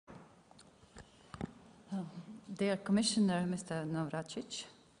Dear Commissioner, Mr. Navracsics,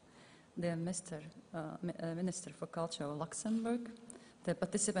 dear Minister for Culture of Luxembourg, the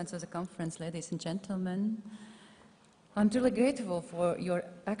participants of the conference, ladies and gentlemen, I'm truly grateful for your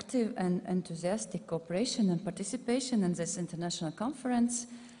active and enthusiastic cooperation and participation in this international conference.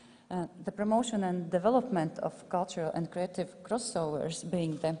 The promotion and development of cultural and creative crossovers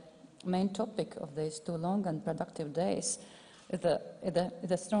being the main topic of these 2 long and productive days is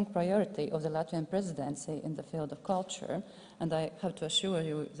a strong priority of the Latvian presidency in the field of culture, and I have to assure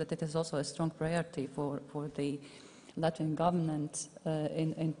you that it is also a strong priority for the Latvian government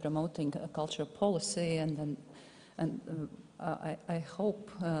in promoting a cultural policy, and I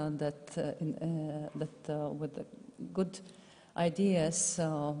hope that with the good ideas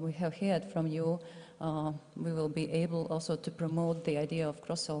we have heard from you, we will be able also to promote the idea of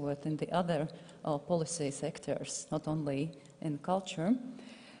crossover in the other policy sectors, not only in culture.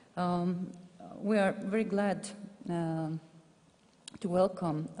 We are very glad to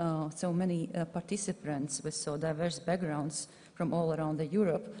welcome so many participants with so diverse backgrounds from all around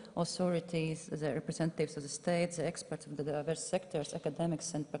Europe, authorities, the representatives of the states, the experts of the diverse sectors,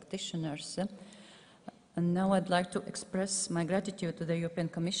 academics and practitioners. And now I'd like to express my gratitude to the European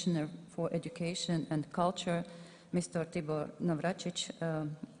Commissioner for Education and Culture, Mr. Tibor Navracsics.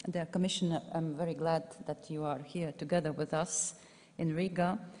 Dear Commissioner, I'm very glad that you are here together with us in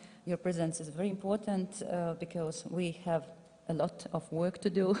Riga. Your presence is very important because we have a lot of work to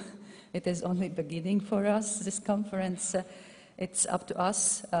do. It is only beginning for us, this conference. It's up to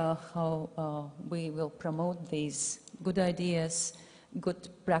us how we will promote these good ideas, good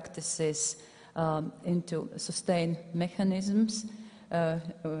practices into sustained mechanisms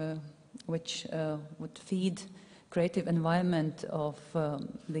which would feed creative environment of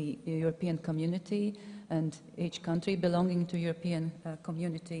the European community and each country belonging to European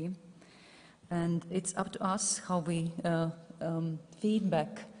community. And it's up to us how we feed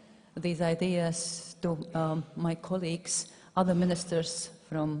back these ideas to my colleagues, other ministers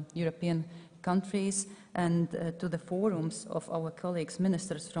from European countries, and to the forums of our colleagues,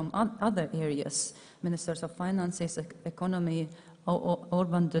 ministers from other areas, ministers of finances, economy,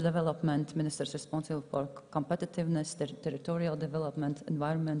 urban development, ministers responsible for competitiveness, territorial development,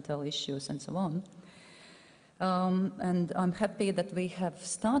 environmental issues, and so on. And I'm happy that we have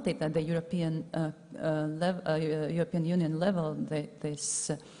started at the European Union level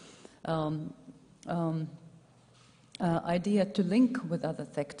this idea to link with other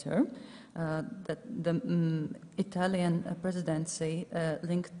sector. That the Italian presidency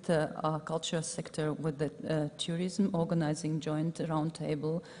linked our culture sector with the tourism, organizing joint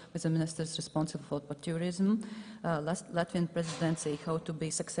roundtable with the ministers responsible for tourism. Latvian presidency, how to be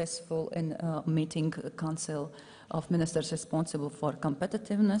successful in meeting a council of ministers responsible for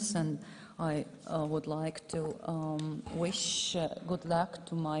competitiveness, and I would like to wish good luck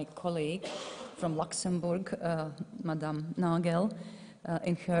to my colleague from Luxembourg, Madame Nagel,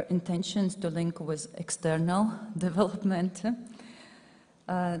 in her intentions to link with external development.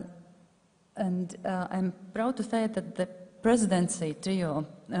 And I'm proud to say that the presidency trio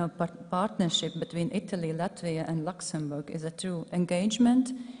partnership between Italy, Latvia and Luxembourg is a true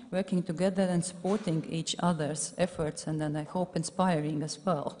engagement, working together and supporting each other's efforts, and then I hope inspiring as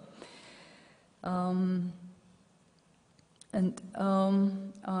well.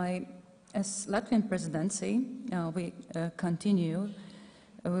 As Latvian presidency, we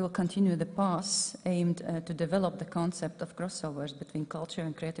will continue the path aimed to develop the concept of crossovers between culture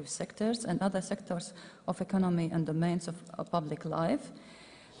and creative sectors and other sectors of economy and domains of public life,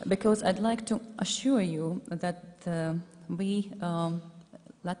 because I'd like to assure you that we,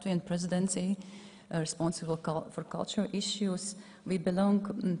 Latvian presidency, responsible for cultural issues, we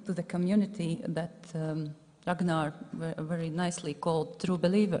belong to the community that Ragnar very nicely called true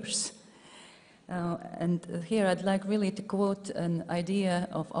believers. And here I'd like really to quote an idea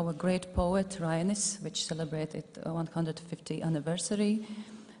of our great poet Rainis, which celebrated 150th anniversary,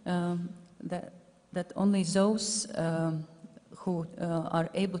 that only those who are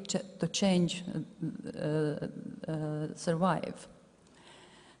able to change survive.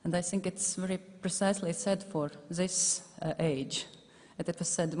 And I think it's very precisely said for this age, and it was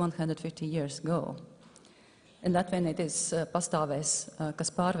said 150 years ago. In Latvian it is pastāvēs,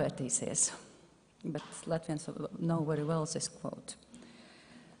 kas pārvērtīsies. But Latvians know very well this quote.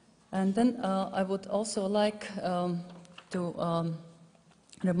 And then I would also like to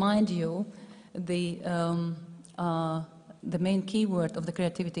remind you the main keyword of the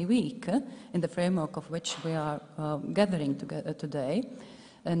Creativity Week, in the framework of which we are gathering together today.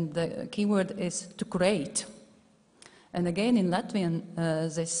 And the keyword is to create. And again, in Latvian,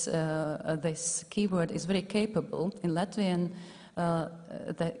 this keyword is very capable. In Latvian,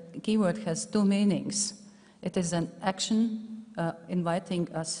 the keyword has two meanings. It is an action inviting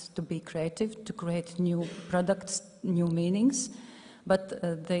us to be creative, to create new products, new meanings. But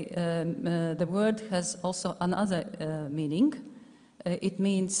the word has also another meaning. It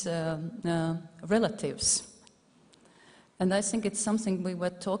means relatives. And I think it's something we were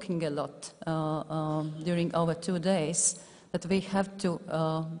talking a lot during our 2 days, that we have to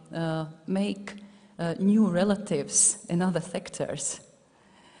make new relatives in other sectors,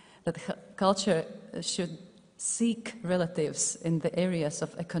 that culture should seek relatives in the areas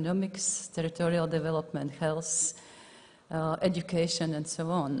of economics, territorial development, health, education, and so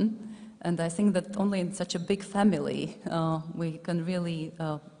on. And I think that only in such a big family we can really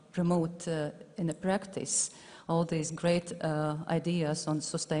promote in a practice all these great ideas on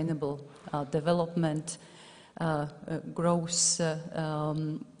sustainable development, growth,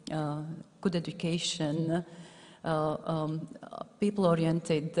 good education,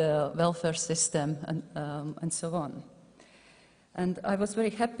 people-oriented welfare system, and so on. And I was very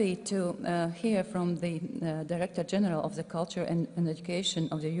happy to hear from the Director General of the Culture and Education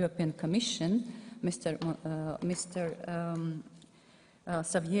of the European Commission, Mr.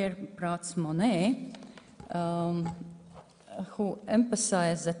 Xavier Prats-Monet, who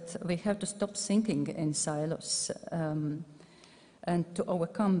emphasized that we have to stop thinking in silos and to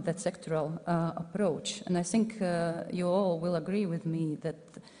overcome that sectoral approach. And I think you all will agree with me that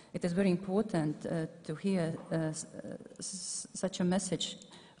it is very important to hear such a message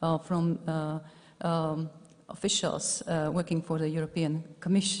from officials working for the European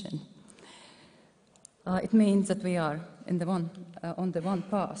Commission. It means that we are on the one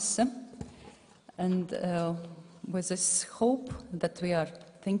path. And with this hope that we are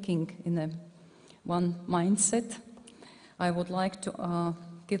thinking in a one mindset, I would like to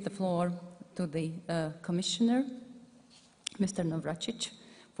give the floor to the Commissioner, Mr. Navracsics,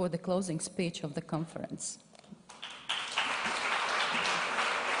 for the closing speech of the conference.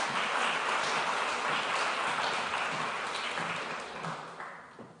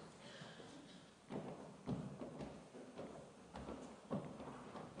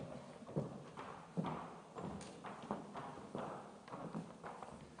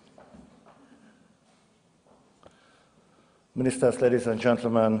 Ministers, ladies and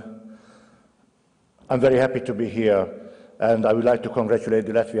gentlemen, I'm very happy to be here, and I would like to congratulate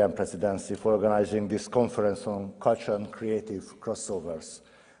the Latvian Presidency for organizing this conference on culture and creative crossovers.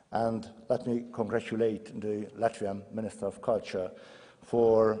 And let me congratulate the Latvian Minister of Culture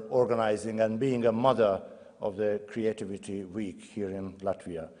for organizing and being a mother of the Creativity Week here in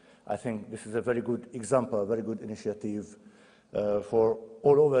Latvia. I think this is a very good example, a very good initiative for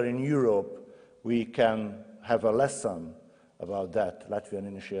all over in Europe. We can have a lesson about that Latvian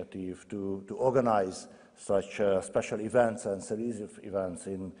initiative to organize such special events and series of events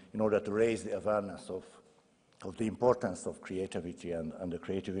in order to raise the awareness of the importance of creativity and the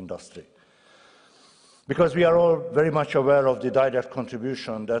creative industry. Because we are all very much aware of the direct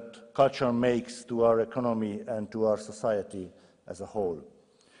contribution that culture makes to our economy and to our society as a whole.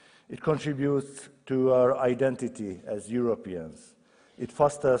 It contributes to our identity as Europeans. It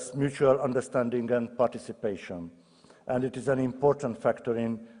fosters mutual understanding and participation. And it is an important factor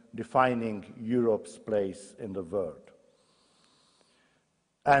in defining Europe's place in the world.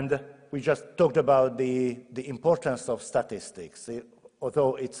 And we just talked about the importance of statistics,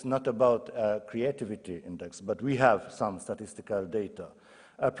 although it's not about a creativity index, but we have some statistical data.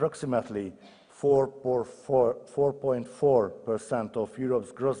 Approximately 4.4% of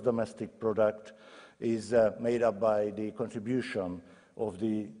Europe's gross domestic product is made up by the contribution of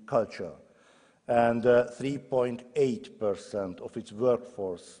the culture. And 3.8% of its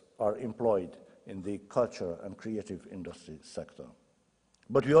workforce are employed in the culture and creative industry sector.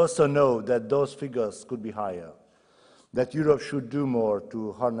 But we also know that those figures could be higher, that Europe should do more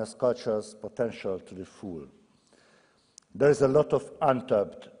to harness culture's potential to the full. There is a lot of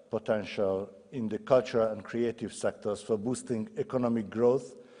untapped potential in the culture and creative sectors for boosting economic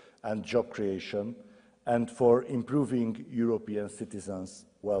growth and job creation and for improving European citizens'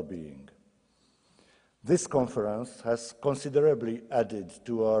 well-being. This conference has considerably added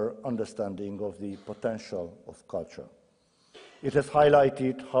to our understanding of the potential of culture. It has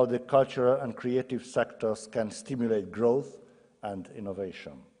highlighted how the cultural and creative sectors can stimulate growth and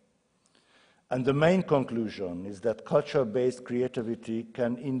innovation. And the main conclusion is that culture-based creativity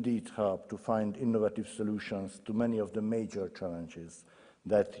can indeed help to find innovative solutions to many of the major challenges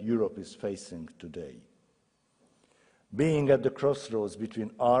that Europe is facing today. Being at the crossroads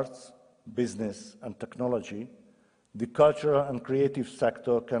between arts, business and technology, The cultural and creative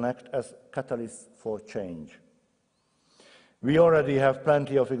sector can act as catalysts for change. We already have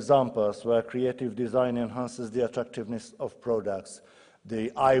plenty of examples where creative design enhances the attractiveness of products.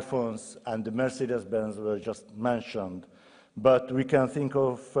 The iPhones and the Mercedes-Benz were just mentioned, but we can think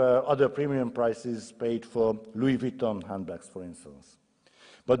of other premium prices paid for Louis Vuitton handbags, for instance.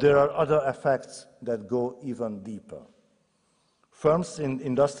 But there are other effects that go even deeper. Firms in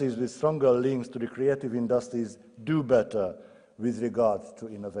industries with stronger links to the creative industries do better with regard to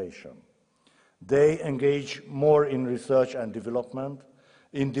innovation. They engage more in research and development,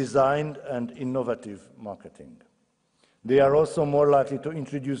 in design and innovative marketing. They are also more likely to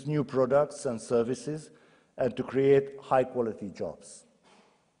introduce new products and services and to create high-quality jobs.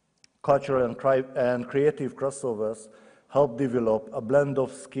 Cultural and creative crossovers help develop a blend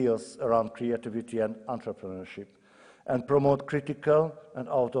of skills around creativity and entrepreneurship and promote critical and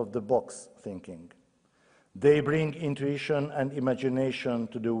out-of-the-box thinking. They bring intuition and imagination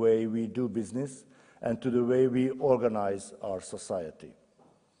to the way we do business and to the way we organize our society.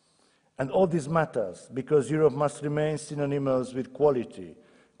 And all this matters because Europe must remain synonymous with quality,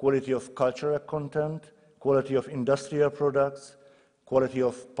 quality of cultural content, quality of industrial products, quality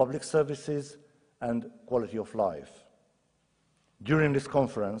of public services, and quality of life. During this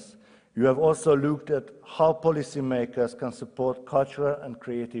conference, you have also looked at how policymakers can support cultural and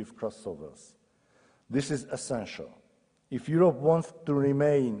creative crossovers. This is essential. If Europe wants to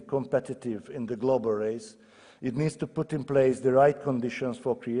remain competitive in the global race, it needs to put in place the right conditions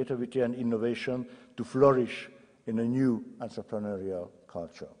for creativity and innovation to flourish in a new entrepreneurial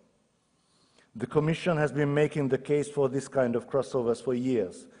culture. The Commission has been making the case for this kind of crossovers for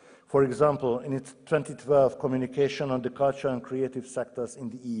years. For example, in its 2012 communication on the culture and creative sectors in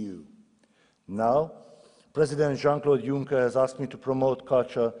the EU. Now, President Jean-Claude Juncker has asked me to promote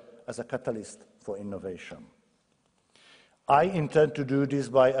culture as a catalyst for innovation. I intend to do this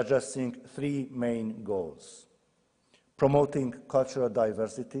by addressing three main goals: promoting cultural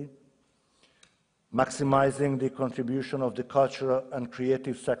diversity, maximizing the contribution of the cultural and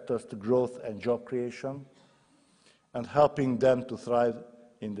creative sectors to growth and job creation, and helping them to thrive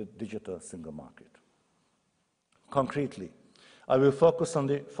in the digital single market. Concretely, I will focus on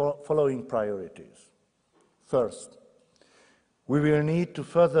the following priorities. First, we will need to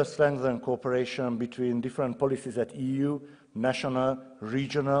further strengthen cooperation between different policies at EU, national,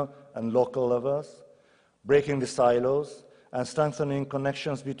 regional, and local levels, breaking the silos and strengthening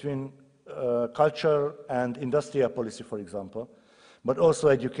connections between culture and industrial policy, for example, but also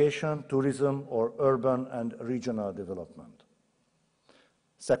education, tourism, or urban and regional development.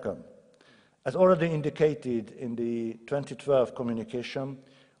 Second, as already indicated in the 2012 communication,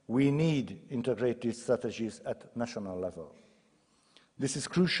 we need integrated strategies at national level. This is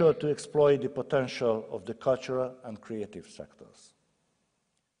crucial to exploit the potential of the cultural and creative sectors.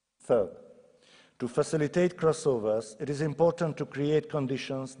 Third, to facilitate crossovers, it is important to create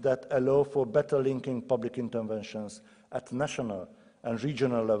conditions that allow for better linking public interventions at national and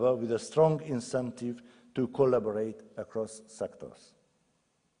regional level with a strong incentive to collaborate across sectors.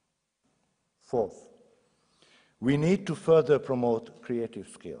 Fourth, we need to further promote creative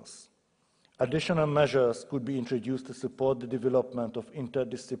skills. Additional measures could be introduced to support the development of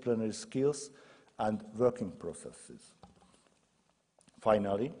interdisciplinary skills and working processes.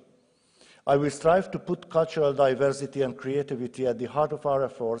 Finally, I will strive to put cultural diversity and creativity at the heart of our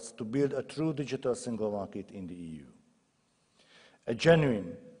efforts to build a true digital single market in the EU. A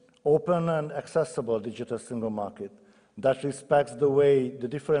genuine, open and accessible digital single market that respects the way the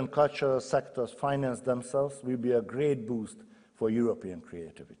different cultural sectors finance themselves will be a great boost for European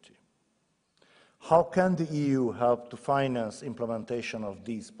creativity. How can the EU help to finance implementation of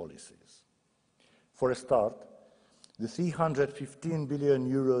these policies? For a start, the €315 billion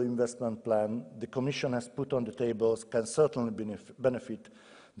investment plan the Commission has put on the table can certainly benefit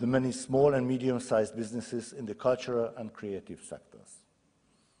the many small and medium-sized businesses in the cultural and creative sectors.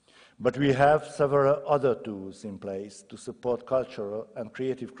 But we have several other tools in place to support cultural and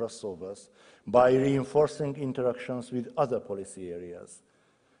creative crossovers by reinforcing interactions with other policy areas.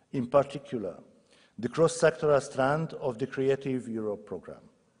 In particular, the cross-sectoral strand of the Creative Europe programme,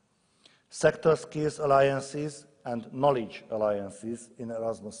 sector skills alliances and knowledge alliances in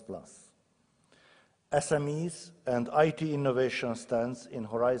Erasmus+, SMEs and IT innovation stands in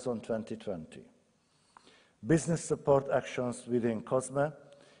Horizon 2020, business support actions within COSME,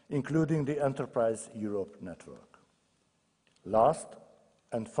 including the Enterprise Europe network. Last,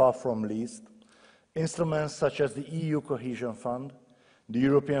 and far from least, instruments such as the EU Cohesion Fund, the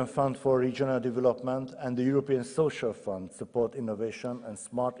European Fund for Regional Development, and the European Social Fund support innovation and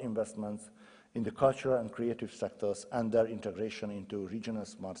smart investments in the cultural and creative sectors and their integration into regional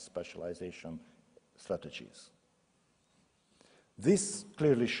smart specialization strategies. This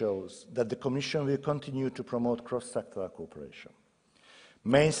clearly shows that the Commission will continue to promote cross-sectoral cooperation,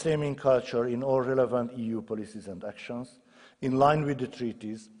 mainstreaming culture in all relevant EU policies and actions, in line with the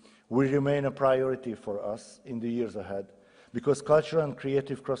treaties, will remain a priority for us in the years ahead, because cultural and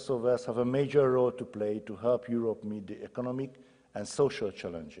creative crossovers have a major role to play to help Europe meet the economic and social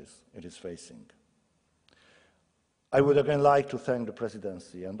challenges it is facing. I would again like to thank the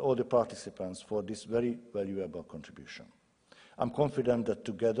Presidency and all the participants for this very valuable contribution. I'm confident that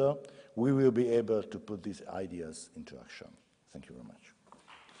together we will be able to put these ideas into action. Thank you very much.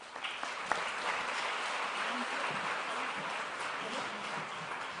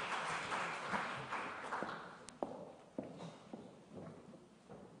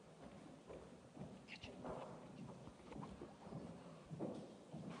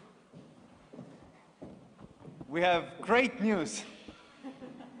 We have great news.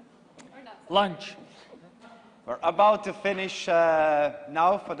 Lunch. We're about to finish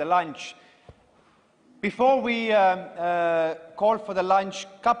now for the lunch. Before we call for the lunch,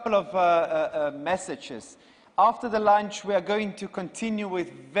 a couple of messages. After the lunch, we are going to continue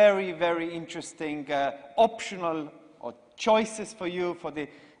with very, very interesting optional or choices for you for the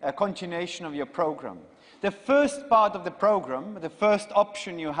continuation of your program. The first part of the program, the first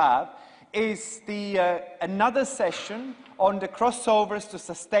option you have, is another session on the crossovers to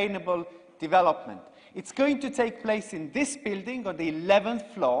sustainable development. It's going to take place in this building on the 11th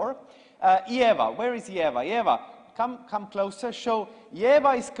floor. Eva, where is Eva? Eva, come closer. So Eva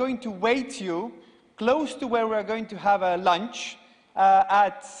is going to wait you close to where we're going to have a lunch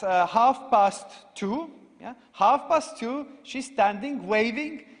at 2:30. Yeah? 2:30, she's standing,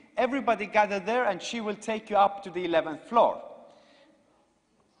 waving. Everybody gathered there, and she will take you up to the 11th floor.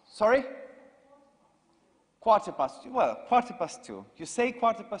 Sorry? 2:15. Well, 2:15. You say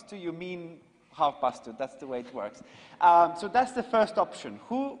 2:15, you mean 2:30. That's the way it works. So that's the first option.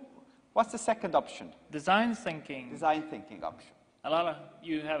 What's the second option? Design thinking. Design thinking option. A lot of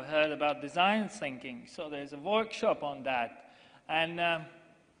you have heard about design thinking, so there's a workshop on that. And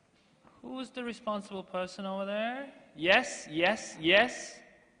who's the responsible person over there? Yes, yes, yes.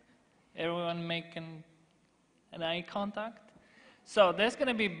 Everyone making an eye contact. So there's going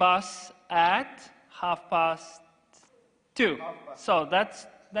to be bus at 2:30. So that's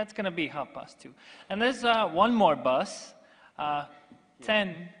going to be 2:30. And there's one more bus,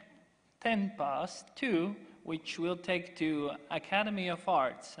 2:10, which we'll take to Academy of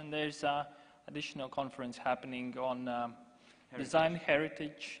Arts. And there's an additional conference happening on design,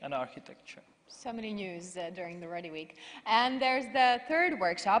 heritage, and architecture. So many news during the Ready Week. And there's the third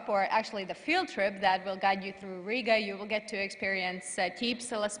workshop, or actually the field trip, that will guide you through Riga. You will get to experience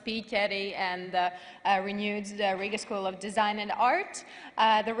Ķīpsela, Spīķeri, and the renewed Riga School of Design and Art.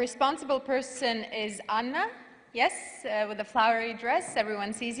 The responsible person is Anna. Yes, with a flowery dress,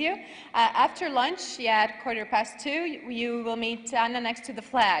 everyone sees you. After lunch, yeah, at 2:15, you will meet Anna next to the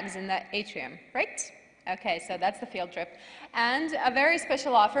flags in the atrium, right? Okay, so that's the field trip. And a very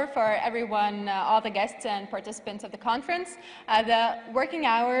special offer for everyone, all the guests and participants of the conference. The working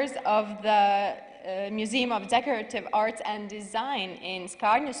hours of the Museum of Decorative Arts and Design in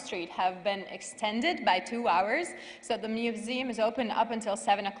Skarņu Street have been extended by 2 hours. So the museum is open up until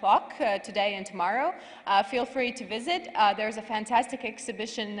 7 o'clock today and tomorrow. Feel free to visit. There's a fantastic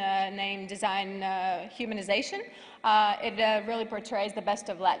exhibition named Design Humanization. It really portrays the best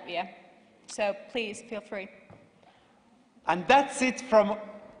of Latvia. So please, feel free. And that's it from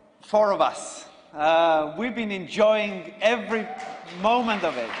 4 of us. We've been enjoying every moment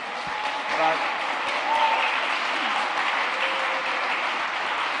of it.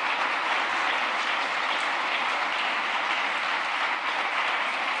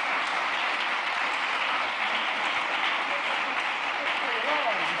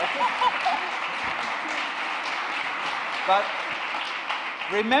 But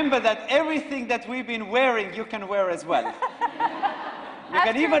remember that everything that we've been wearing, you can wear as well.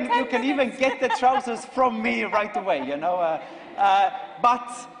 You can even get the trousers from me right away, you know.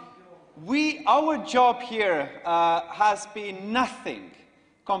 But our job here has been nothing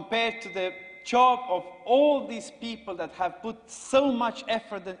compared to the job of all these people that have put so much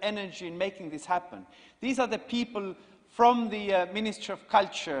effort and energy in making this happen. These are the people from the Ministry of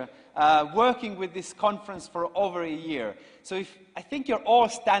Culture working with this conference for over a year. So I think you're all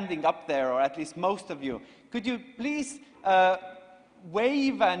standing up there, or at least most of you. Could you please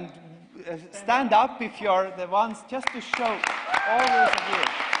wave and stand up if you're the ones, just to show all those of you.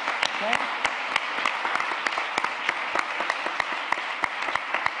 Okay?